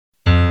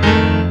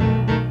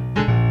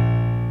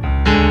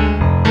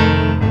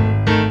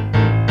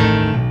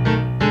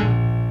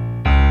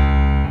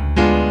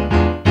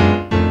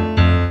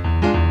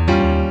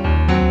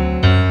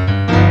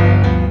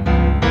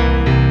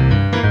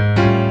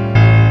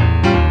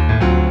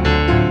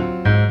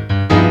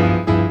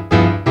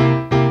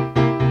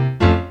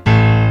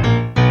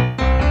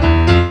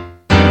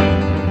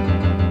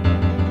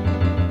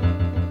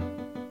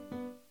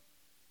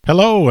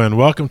Hello and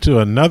welcome to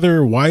another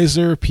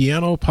Wyser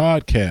Piano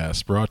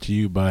podcast brought to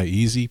you by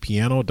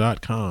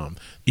easypiano.com,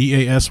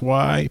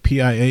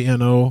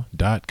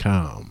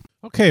 EASYPIANO.com.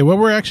 Okay, what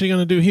we're actually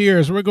going to do here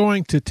is we're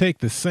going to take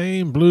the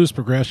same blues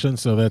progression,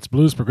 so that's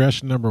blues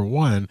progression number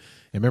 1, and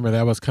remember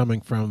that was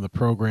coming from the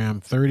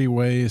program 30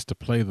 Ways to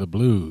Play the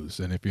Blues,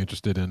 and if you're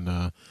interested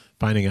in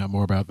finding out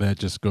more about that,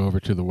 just go over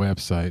to the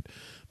website.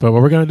 But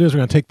what we're going to do is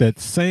we're going to take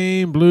that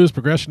same blues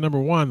progression number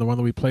 1, the one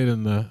that we played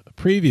in the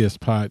previous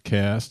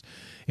podcast,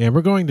 and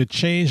we're going to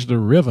change the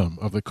rhythm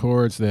of the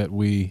chords that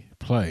we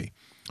play.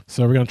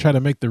 So we're going to try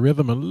to make the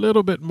rhythm a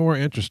little bit more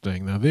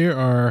interesting. Now, there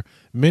are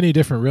many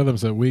different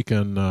rhythms that we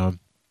can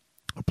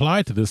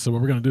apply to this. So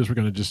what we're going to do is we're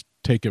going to just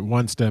take it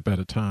one step at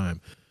a time.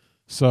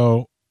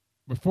 So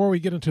before we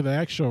get into the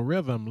actual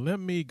rhythm, let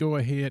me go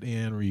ahead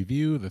and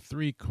review the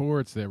 3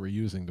 chords that we're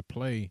using to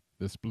play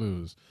this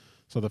blues.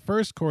 So the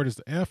first chord is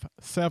the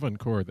F7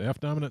 chord, the F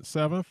dominant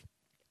 7th,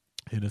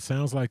 and it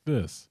sounds like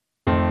this.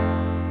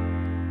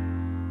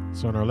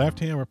 So on our left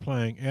hand, we're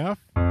playing F,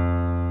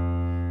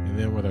 and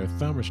then with our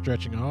thumb, we're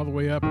stretching all the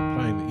way up and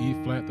playing the E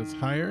flat that's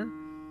higher.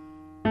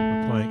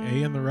 We're playing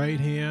A in the right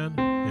hand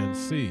and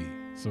C.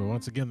 So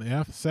once again, the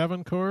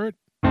F7 chord.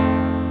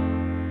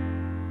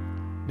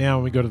 Now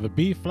when we go to the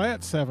B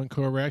flat 7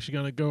 chord, we're actually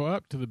going to go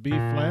up to the B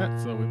flat.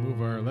 So we move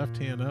our left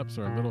hand up,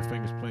 so our little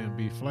finger's playing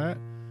B flat.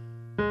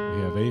 We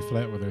have A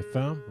flat with our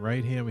thumb.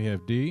 Right hand, we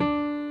have D,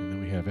 and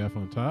then we have F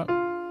on top.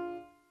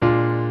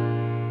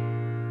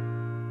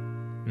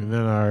 And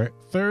then our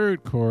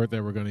third chord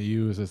that we're going to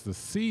use is the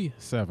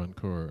C7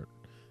 chord.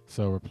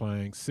 So we're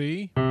playing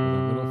C with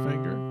our little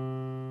finger,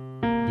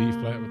 B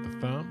flat with the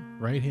thumb.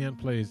 Right hand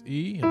plays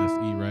E, and that's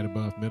E right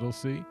above middle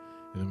C. And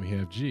then we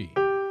have G.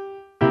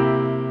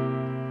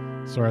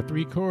 So our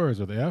 3 chords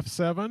are the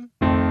F7,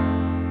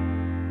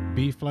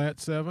 B flat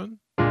 7,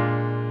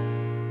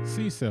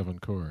 C7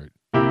 chord.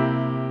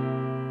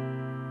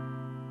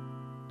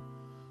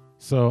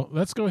 So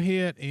let's go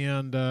ahead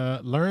and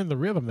learn the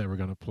rhythm that we're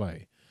going to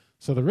play.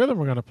 So the rhythm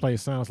we're going to play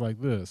sounds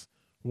like this.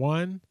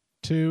 1,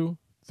 2,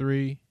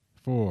 3,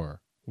 4.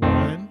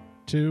 1,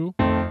 2,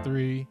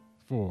 3,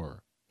 4.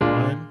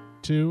 1,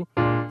 2,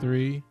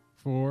 3,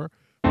 4.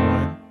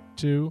 1,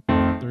 2,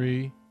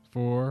 3,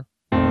 4.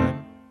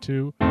 1,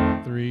 2,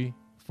 3,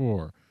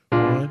 4.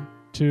 1,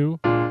 2,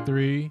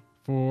 3,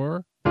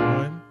 4.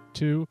 1,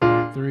 2,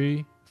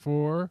 3,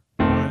 4.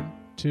 1,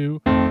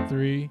 2,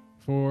 3,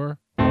 4.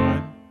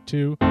 1,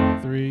 2,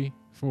 3,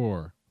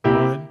 4.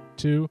 1,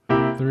 2,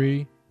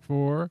 3,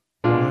 4.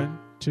 1,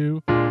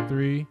 2,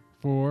 3,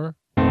 4.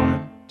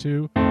 1,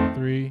 2,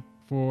 3,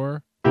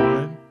 4.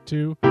 1,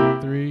 2,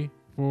 3,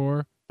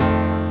 4.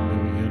 And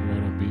then we end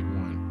right on beat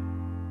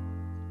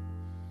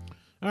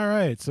 1. All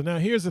right, so now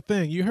here's the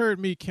thing. You heard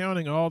me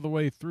counting all the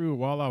way through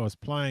while I was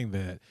playing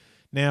that.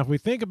 Now, if we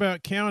think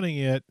about counting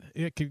it,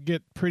 it could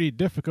get pretty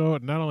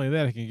difficult. Not only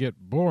that, it can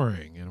get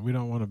boring, and we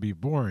don't want to be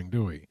boring,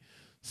 do we?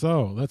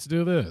 So let's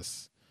do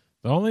this.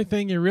 The only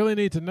thing you really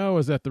need to know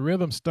is that the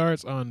rhythm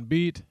starts on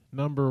beat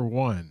number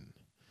 1.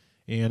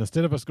 And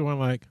instead of us going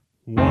like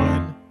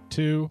 1,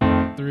 2,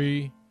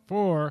 3,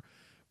 4,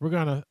 we're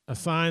going to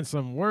assign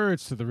some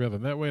words to the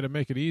rhythm. That way to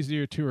make it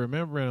easier to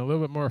remember and a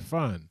little bit more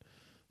fun.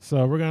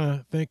 So we're going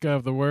to think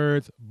of the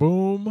words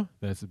boom,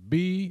 that's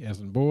B as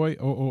in boy,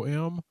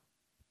 O-O-M,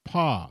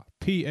 pa,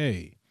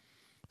 P-A.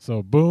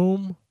 So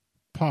boom,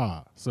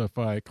 pa. So if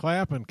I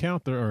clap and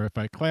count or if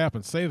I clap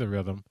and say the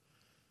rhythm,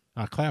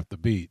 I'll clap the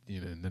beat,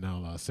 and then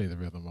I'll say the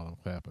rhythm while I'm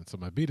clapping. So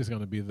my beat is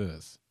going to be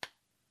this.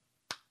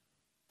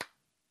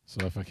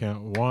 So if I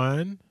count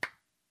 1,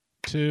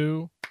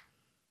 2,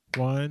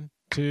 1,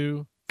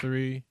 2,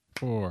 3,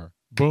 4.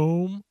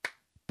 Boom,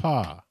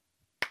 pa.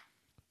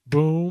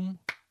 Boom,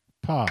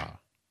 pa.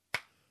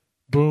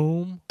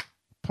 Boom,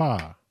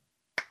 pa.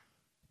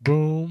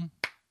 Boom,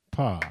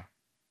 pa.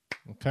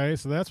 Okay,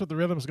 so that's what the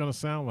rhythm is going to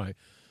sound like.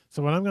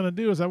 So what I'm going to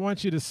do is I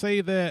want you to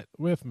say that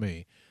with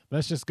me.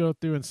 Let's just go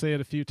through and say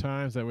it a few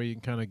times. That way you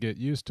can kind of get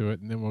used to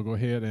it, and then we'll go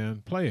ahead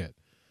and play it.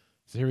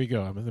 So here we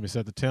go. Let me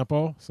set the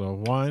tempo. So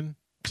 1,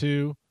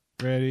 2,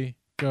 ready,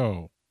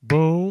 go.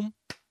 Boom,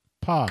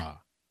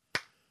 pa.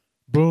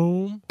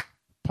 Boom,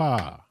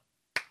 pa.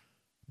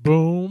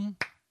 Boom,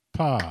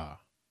 pa.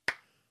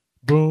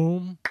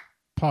 Boom,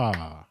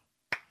 pa.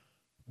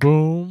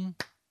 Boom,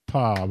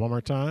 pa. One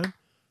more time.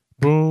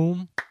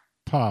 Boom,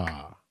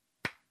 pa.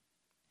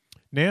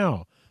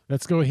 Now,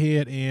 let's go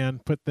ahead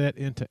and put that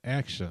into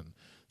action.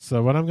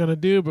 So what I'm going to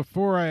do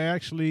before I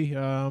actually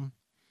go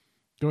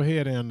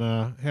ahead and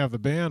have the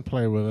band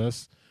play with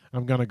us,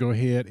 I'm going to go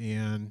ahead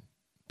and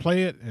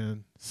play it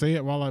and say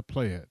it while I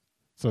play it.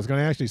 So it's going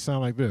to actually sound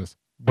like this.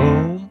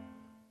 Boom,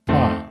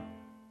 pa.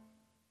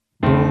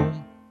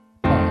 Boom,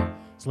 pa.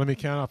 So let me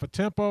count off a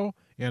tempo,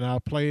 and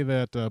I'll play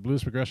that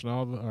blues progression,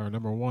 or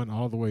number 1,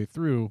 all the way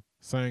through,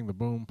 saying the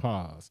boom,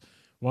 pas.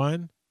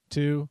 1,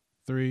 2,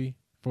 3,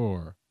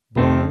 4.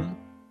 Boom,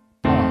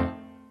 pa.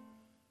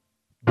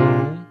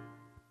 Boom,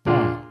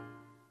 pa.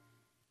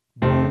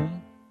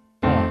 Boom,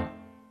 pa.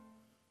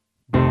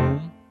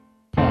 Boom,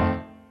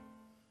 pa.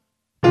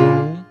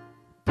 Boom,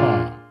 pa.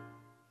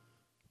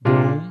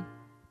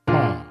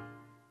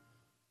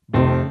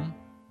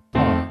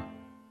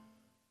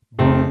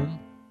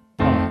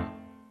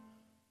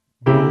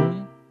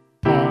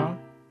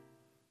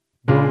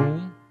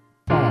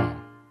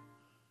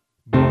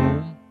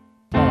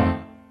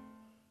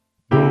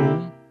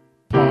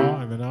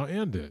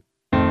 end it.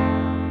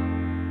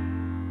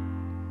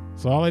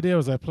 So all I did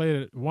was I played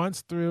it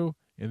once through,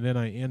 and then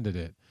I ended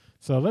it.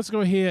 So let's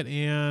go ahead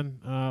and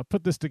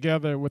put this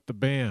together with the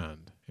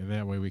band, and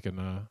that way we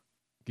can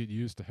get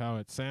used to how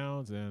it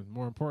sounds and,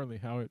 more importantly,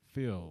 how it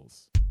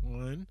feels.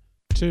 1,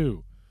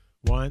 2.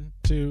 1,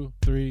 2,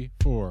 3,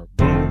 4.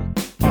 Boom,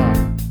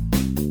 pa.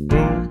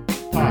 Boom,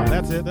 pa.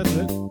 That's it.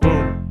 Boom,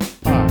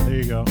 pa. There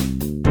you go.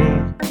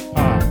 Boom,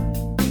 pa.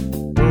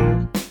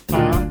 Boom,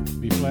 pa.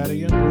 B flat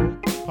again.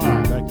 Boom,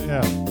 pa. Back to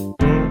F. Boom,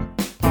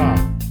 pa.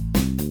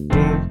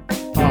 Boom,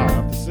 pa.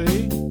 Up to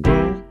C.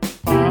 Boom,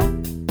 pa.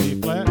 B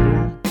flat.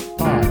 Boom,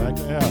 pa. Back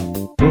to F.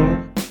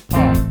 Boom,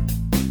 pa.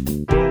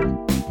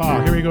 Boom,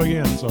 pa. Here we go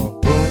again. So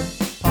boom,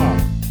 pa.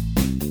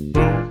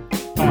 Boom, pa.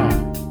 Boom, pa.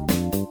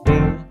 Boom,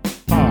 pa.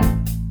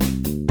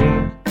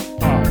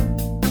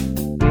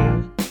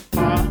 Boom,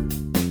 pa.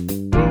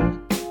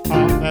 Boom,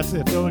 pa. That's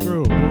it. Feel the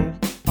groove. Boom,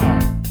 pa.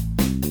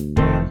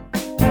 Boom,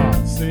 pa.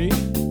 C.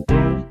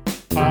 Boom,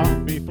 pa.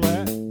 B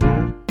flat.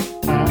 Boom,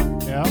 pa.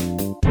 F.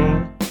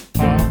 Boom,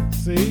 pa.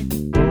 C.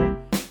 Boom,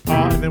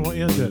 pa. And then we'll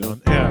end it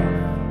on F.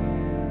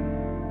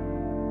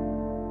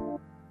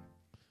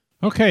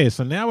 Okay,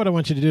 so now what I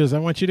want you to do is I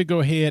want you to go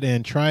ahead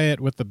and try it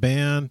with the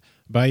band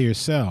by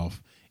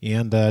yourself.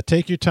 And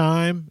take your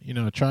time,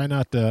 try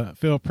not to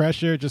feel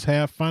pressure, just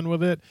have fun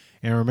with it.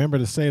 And remember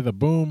to say the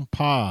boom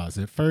pause.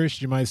 At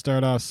first, you might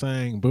start off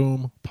saying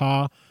boom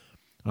pa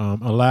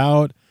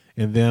aloud.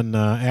 And then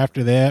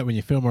after that, when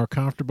you feel more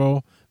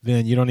comfortable,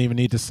 then you don't even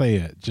need to say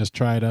it. Just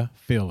try to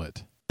feel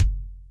it.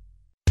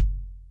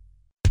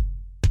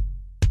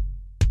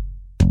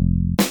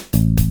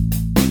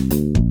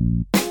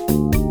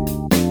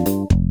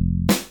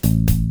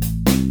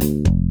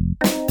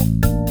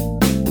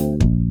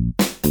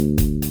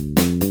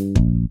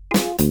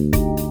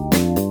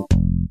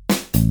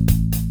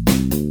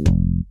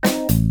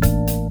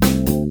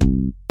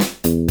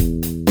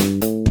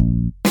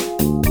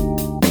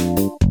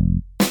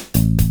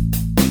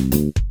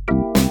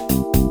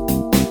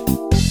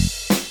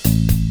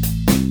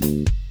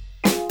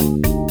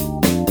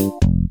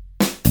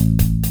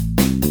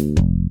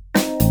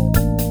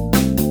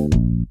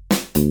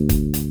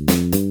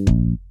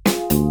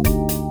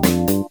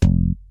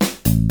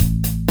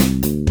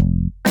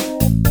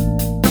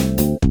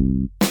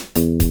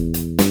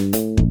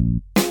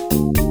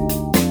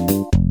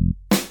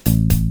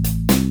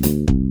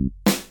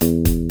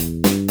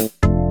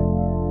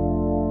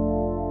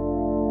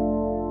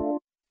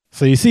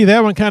 So you see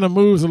that one kind of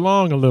moves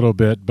along a little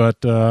bit, but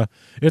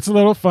it's a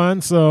little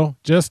fun. So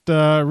just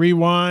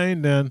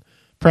rewind and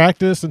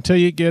practice until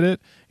you get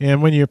it.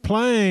 And when you're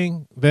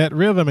playing that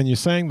rhythm and you're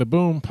saying the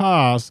boom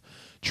pause,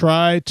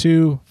 try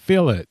to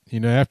feel it.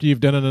 After you've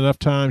done it enough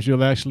times,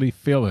 you'll actually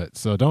feel it.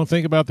 So don't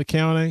think about the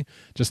counting.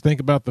 Just think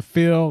about the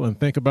feel and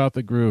think about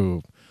the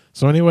groove.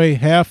 So anyway,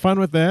 have fun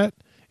with that,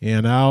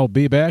 and I'll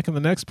be back in the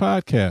next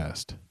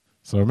podcast.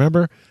 So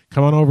remember,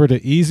 come on over to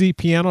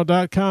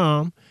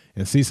easypiano.com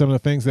and see some of the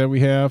things that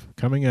we have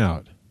coming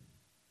out.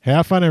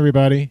 Have fun,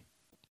 everybody.